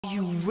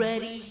You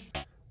ready?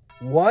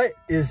 What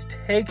is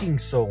taking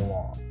so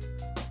long?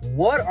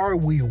 What are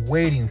we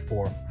waiting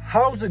for?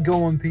 How's it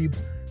going,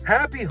 peeps?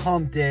 Happy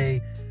hump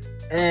day.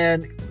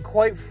 And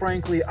quite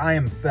frankly, I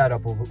am fed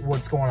up with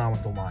what's going on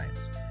with the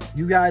Lions.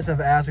 You guys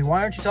have asked me,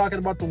 why aren't you talking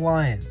about the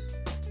Lions?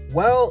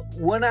 Well,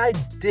 when I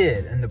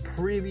did in the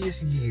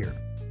previous year,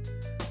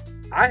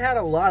 I had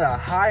a lot of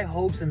high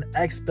hopes and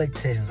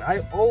expectations.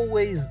 I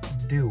always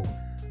do.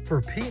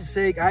 For Pete's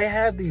sake, I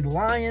have the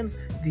Lions,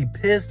 the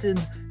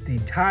Pistons, the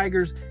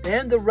Tigers,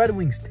 and the Red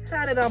Wings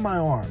tatted on my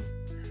arm.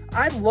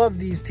 I love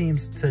these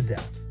teams to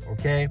death,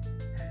 okay?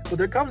 But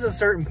there comes a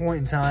certain point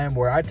in time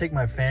where I take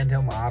my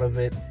fandom out of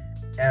it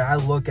and I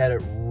look at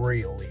it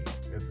really,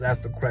 if that's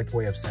the correct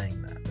way of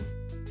saying that.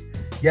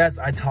 Yes,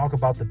 I talk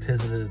about the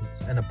Pistons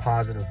in a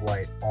positive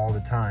light all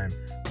the time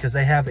because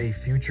they have a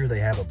future, they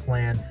have a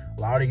plan,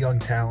 a lot of young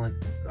talent.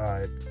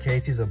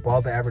 Casey's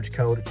above average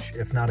coach,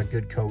 if not a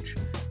good coach.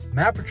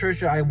 Matt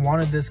Patricia, I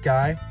wanted this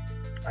guy.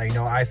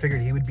 I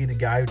figured he would be the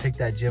guy who take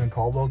that Jim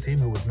Caldwell team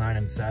who was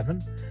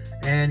 9-7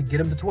 and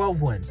get him to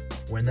 12 wins,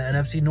 win the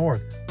NFC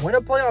North, win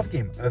a playoff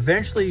game,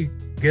 eventually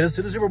get us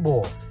to the Super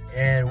Bowl.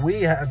 And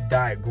we have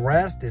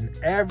digressed in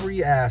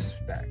every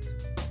aspect.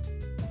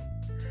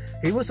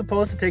 He was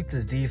supposed to take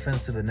this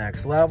defense to the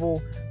next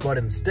level, but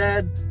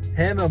instead,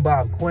 him and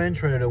Bob Quinn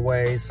traded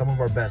away some of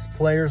our best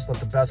players, let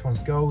the best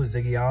ones go.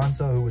 Ziggy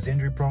Ansah, who was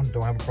injury prone,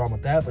 don't have a problem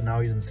with that, but now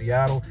he's in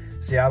Seattle.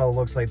 Seattle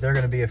looks like they're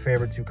going to be a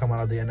favorite to come out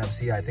of the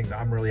NFC. I think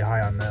I'm really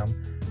high on them.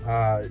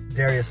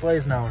 Darius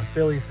Slay's now in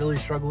Philly.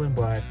 Philly's struggling,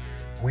 but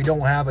we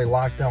don't have a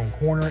lockdown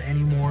corner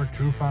anymore.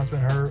 Trufont's been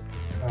hurt.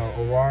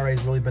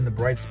 O'Reilly's really been the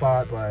bright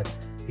spot, but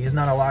he's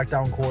not a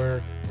lockdown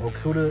corner.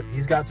 Okuda,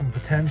 he's got some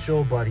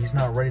potential, but he's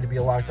not ready to be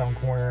a lockdown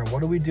corner. And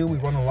what do? We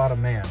run a lot of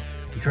man.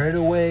 We traded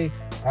away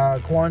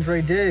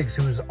Quandre Diggs,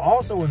 who's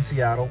also in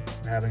Seattle,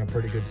 having a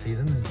pretty good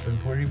season. He's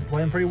been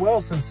playing pretty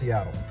well since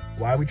Seattle.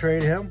 Why we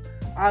traded him?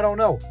 I don't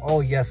know.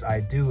 Oh, yes,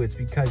 I do. It's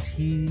because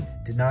he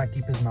did not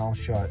keep his mouth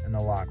shut in the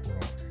locker room.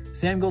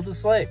 Same goes with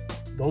Slay.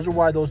 Those are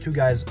why those two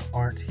guys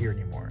aren't here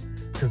anymore,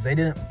 because they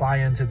didn't buy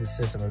into the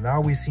system. And now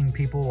we've seen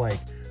people like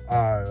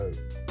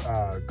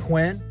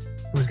Quinn,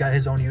 who's got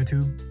his own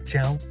YouTube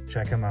channel.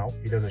 Check him out.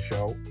 He does a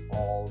show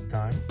all the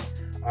time.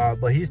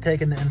 But he's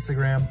taken to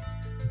Instagram,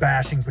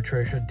 bashing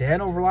Patricia.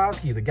 Dan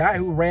Orlovsky, the guy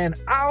who ran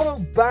out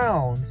of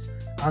bounds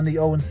on the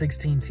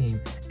 0-16 team,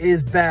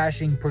 is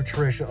bashing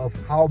Patricia of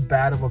how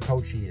bad of a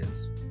coach he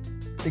is.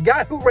 The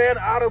guy who ran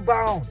out of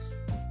bounds.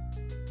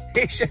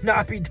 He should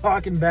not be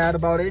talking bad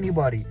about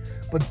anybody.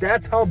 But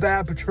that's how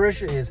bad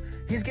Patricia is.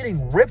 He's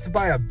getting ripped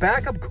by a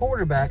backup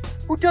quarterback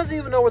who doesn't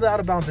even know where the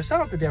out of bounds is.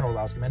 Shout out to Dan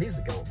Orlovsky, man. He's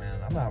the GOAT,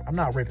 man. I'm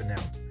not ripping him.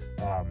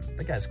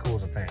 That guy's cool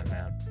as a fan,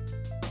 man.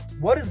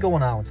 What is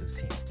going on with this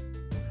team?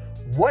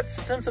 What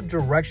sense of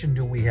direction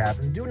do we have?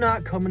 And do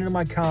not come into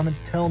my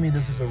comments telling me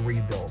this is a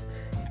rebuild.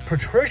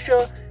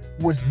 Patricia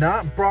was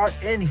not brought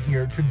in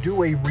here to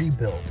do a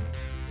rebuild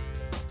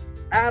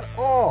at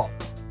all.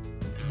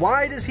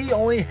 Why does he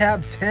only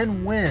have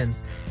 10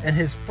 wins in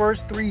his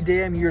first 3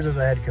 damn years as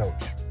a head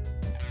coach?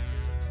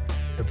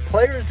 The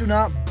players do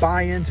not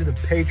buy into the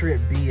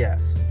Patriot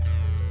BS.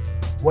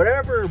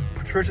 Whatever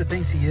Patricia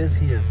thinks he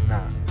is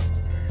not.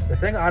 The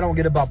thing I don't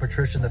get about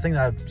Patricia, the thing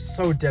that I'm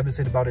so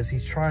devastated about, is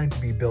he's trying to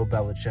be Bill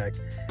Belichick.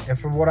 And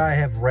from what I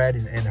have read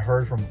and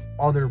heard from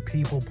other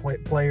people,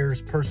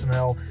 players,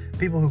 personnel,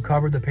 people who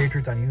covered the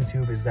Patriots on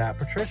YouTube, is that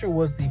Patricia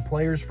was the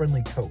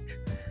players-friendly coach.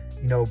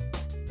 You know,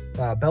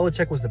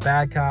 Belichick was the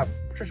bad cop.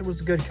 Patricia was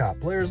the good cop.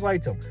 Players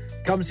liked him.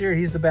 He comes here,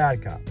 he's the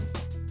bad cop.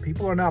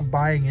 People are not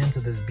buying into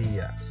this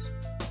BS.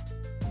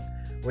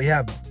 We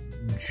have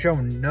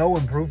shown no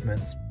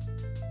improvements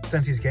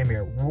since he's came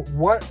here.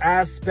 What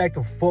aspect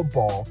of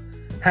football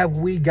have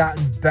we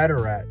gotten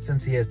better at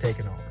since he has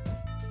taken over?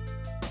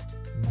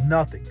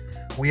 Nothing.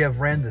 We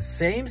have ran the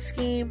same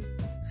scheme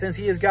since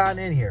he has gotten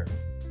in here.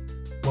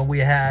 When we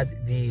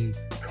had the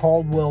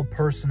Caldwell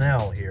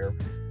personnel here,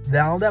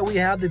 now that we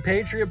have the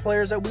Patriot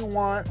players that we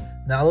want,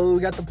 now that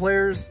we got the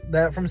players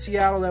that from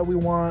Seattle that we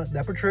want,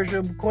 that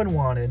Patricia Quinn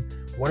wanted,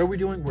 what are we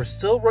doing? We're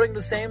still running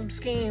the same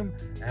scheme,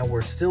 and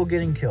we're still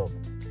getting killed.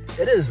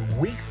 It is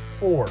week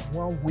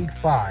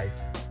 5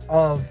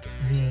 of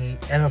the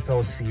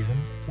NFL season.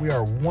 We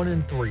are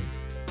 1-3.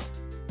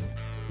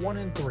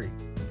 1-3.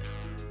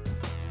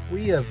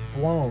 We have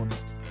blown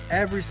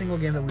every single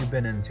game that we've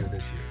been into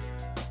this year.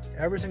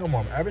 Every single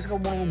moment. Every single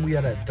one of them, we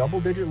had a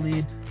double-digit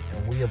lead,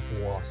 and we have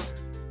lost it.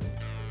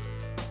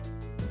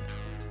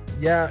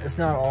 Yeah, it's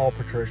not all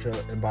Patricia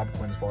and Bob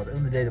Quinn's fault. At the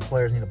end of the day, the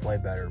players need to play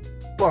better.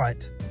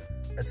 But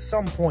at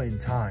some point in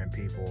time,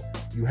 people,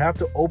 you have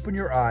to open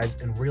your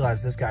eyes and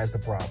realize this guy's the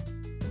problem.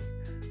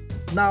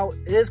 Now,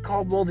 is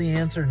Caldwell the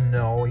answer?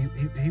 No,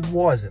 he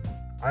wasn't.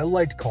 I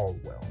liked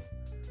Caldwell.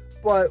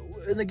 But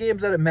in the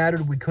games that it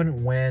mattered, we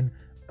couldn't win.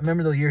 I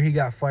remember the year he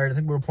got fired. I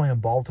think we were playing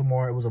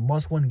Baltimore. It was a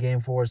must-win game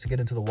for us to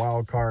get into the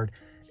wild card,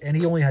 and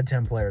he only had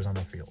 10 players on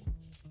the field.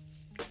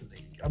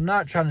 I'm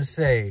not trying to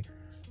say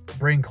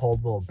bring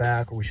Caldwell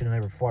back or we should have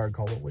never fired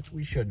Caldwell, which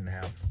we shouldn't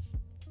have.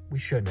 We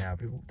shouldn't have.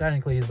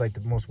 Technically, he's like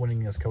the most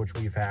winningest coach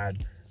we've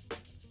had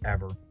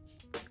ever.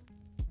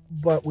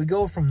 But we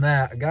go from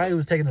that, a guy who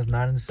was taking us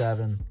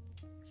 9-7,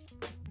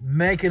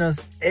 making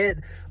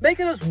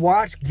us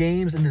watch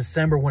games in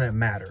December when it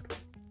mattered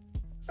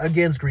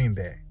against Green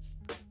Bay.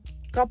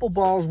 A couple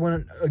balls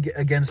went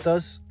against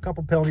us, a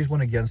couple penalties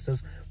went against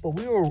us, but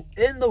we were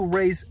in the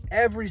race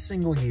every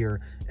single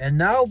year. And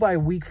now by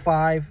week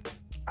 5,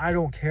 I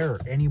don't care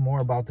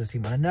anymore about this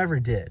team. I never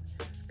did.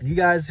 And you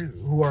guys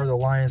who are the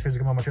Lions fans who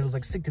come on my channel,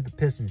 like, stick to the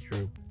Pistons,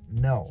 Drew.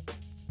 No.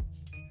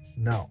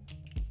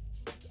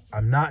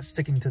 I'm not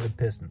sticking to the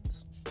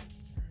Pistons.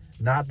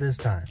 Not this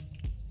time.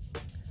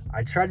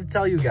 I tried to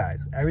tell you guys,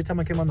 every time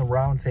I came on the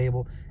round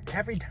table,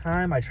 every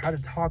time I try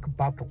to talk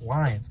about the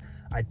Lions,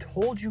 I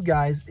told you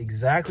guys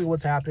exactly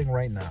what's happening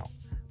right now.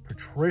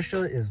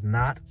 Patricia is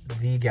not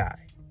the guy.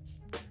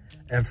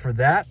 And for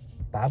that,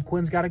 Bob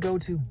Quinn's got to go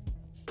too.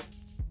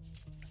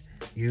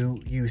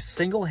 You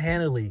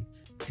single-handedly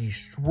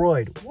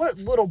destroyed what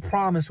little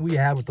promise we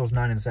had with those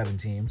 9-7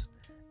 teams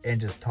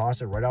and just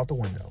tossed it right out the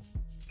window.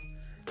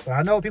 But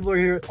I know people are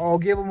here, oh,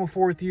 give him a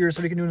 4th year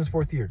so he can do it in his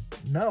 4th year.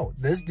 No,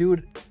 this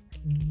dude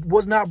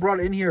was not brought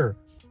in here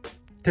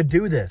to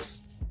do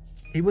this.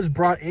 He was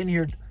brought in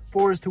here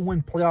for us to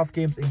win playoff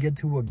games and get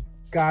to a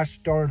gosh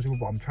darn Super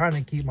Bowl. I'm trying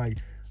to keep my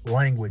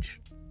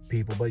language,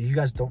 people, but you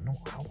guys don't know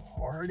how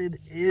hard it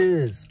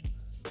is.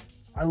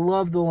 I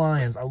love the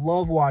Lions. I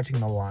love watching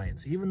the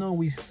Lions. Even though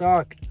we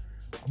suck,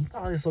 I'm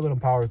probably still going to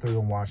power through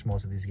and watch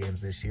most of these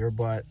games this year,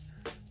 but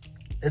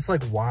it's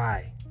like,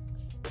 why?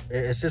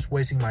 It's just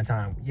wasting my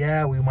time.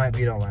 Yeah, we might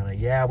beat Atlanta.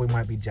 Yeah, we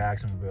might beat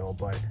Jacksonville,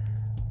 but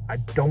I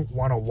don't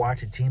want to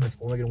watch a team that's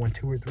only going to win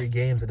 2 or 3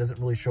 games that doesn't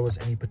really show us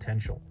any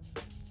potential.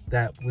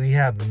 That we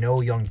have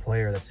no young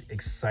player that's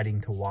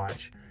exciting to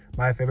watch.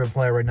 My favorite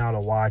player right now to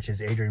watch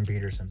is Adrian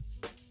Peterson.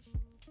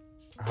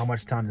 How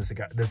much time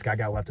this guy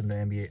got left in the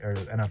NBA or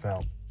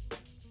NFL?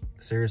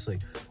 Seriously,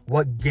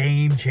 what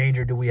game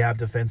changer do we have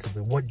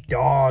defensively? What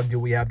dog do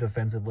we have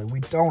defensively? We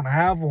don't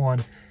have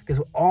one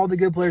because all the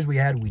good players we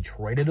had, we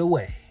traded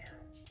away.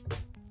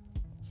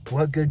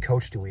 What good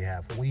coach do we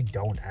have? We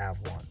don't have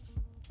one.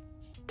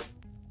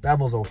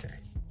 Bevel's okay.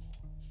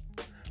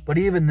 But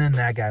even then,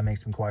 that guy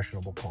makes some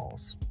questionable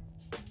calls.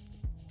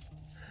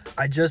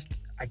 I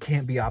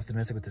can't be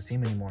optimistic with this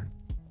team anymore.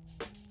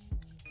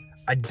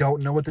 I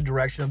don't know what the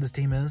direction of this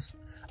team is.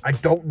 I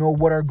don't know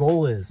what our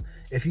goal is.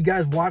 If you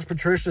guys watch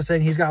Patricia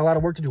saying he's got a lot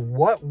of work to do,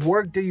 what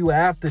work do you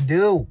have to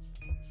do?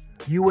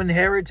 You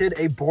inherited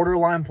a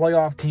borderline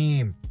playoff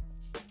team.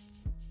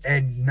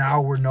 And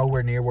now we're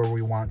nowhere near where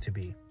we want to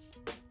be.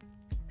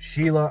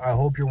 Sheila, I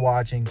hope you're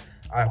watching.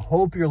 I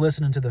hope you're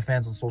listening to the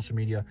fans on social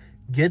media.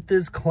 Get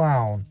this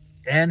clown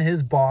and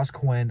his boss,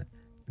 Quinn,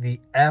 the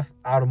F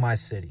out of my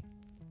city.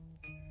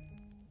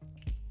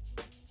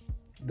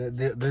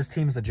 This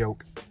team is a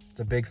joke. It's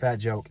a big, fat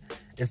joke.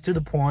 It's to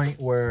the point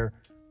where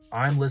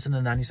I'm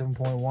listening to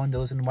 97.1 to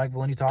listen to Mike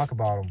Valenti talk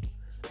about him.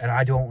 And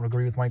I don't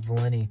agree with Mike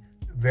Valenti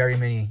very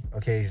many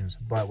occasions.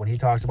 But when he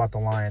talks about the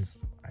Lions,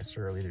 I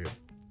certainly do.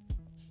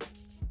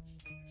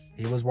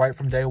 He was right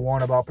from day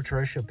one about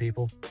Patricia,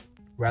 people.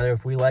 Whether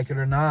if we like it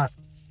or not,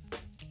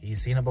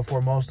 he's seen it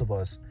before most of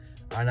us.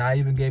 And I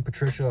even gave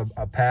Patricia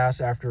a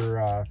pass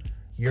after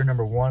year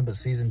number 1, but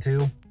season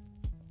 2,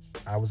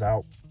 I was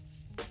out.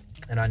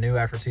 And I knew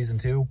after season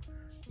 2,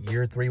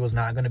 year 3 was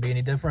not going to be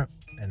any different.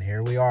 And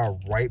here we are,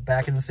 right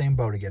back in the same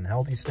boat again.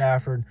 Healthy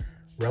Stafford,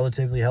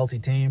 relatively healthy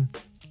team.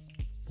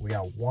 We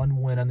got 1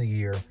 win on the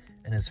year.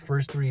 In his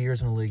first 3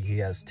 years in the league, he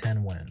has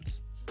 10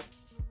 wins.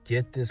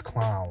 Get this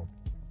clown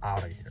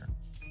out of here.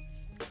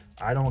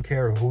 I don't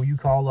care who you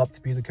call up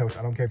to be the coach.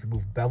 I don't care if you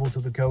move Bevel to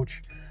the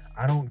coach.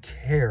 I don't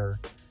care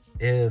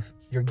if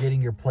you're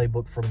getting your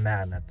playbook from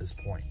Madden at this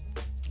point.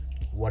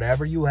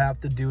 Whatever you have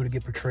to do to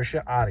get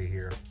Patricia out of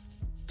here,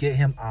 get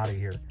him out of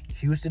here.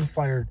 Houston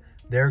fired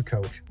their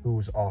coach, who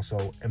was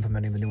also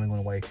implementing the New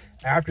England way,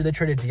 after they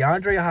traded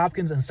DeAndre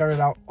Hopkins and started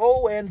out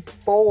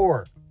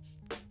 0-4.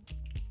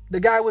 The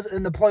guy was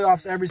in the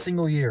playoffs every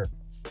single year.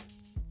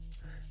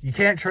 You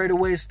can't trade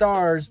away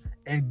stars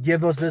and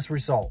give us this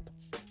result.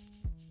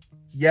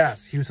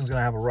 Yes, Houston's going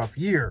to have a rough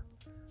year,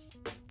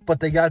 but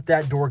they got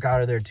that dork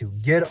out of there too.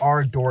 Get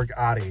our dork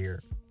out of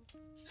here.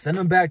 Send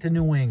him back to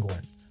New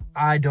England.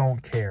 I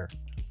don't care.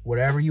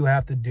 Whatever you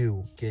have to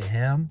do, get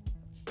him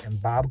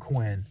and Bob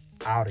Quinn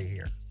out of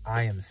here.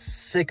 I am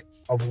sick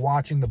of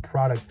watching the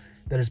product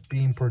that is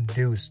being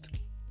produced.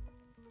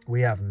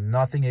 We have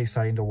nothing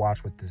exciting to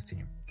watch with this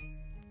team.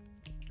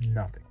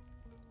 Nothing.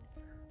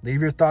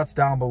 Leave your thoughts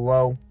down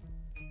below.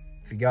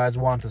 If you guys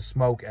want to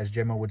smoke, as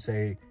Gemma would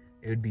say,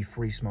 it would be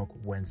Free Smoke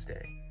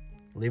Wednesday.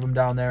 Leave them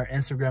down there.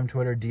 Instagram,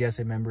 Twitter,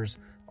 DSA members,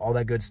 all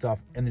that good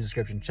stuff in the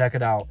description. Check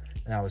it out.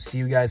 And I will see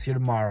you guys here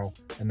tomorrow.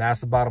 And that's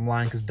the bottom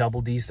line because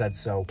Double D said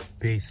so.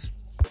 Peace.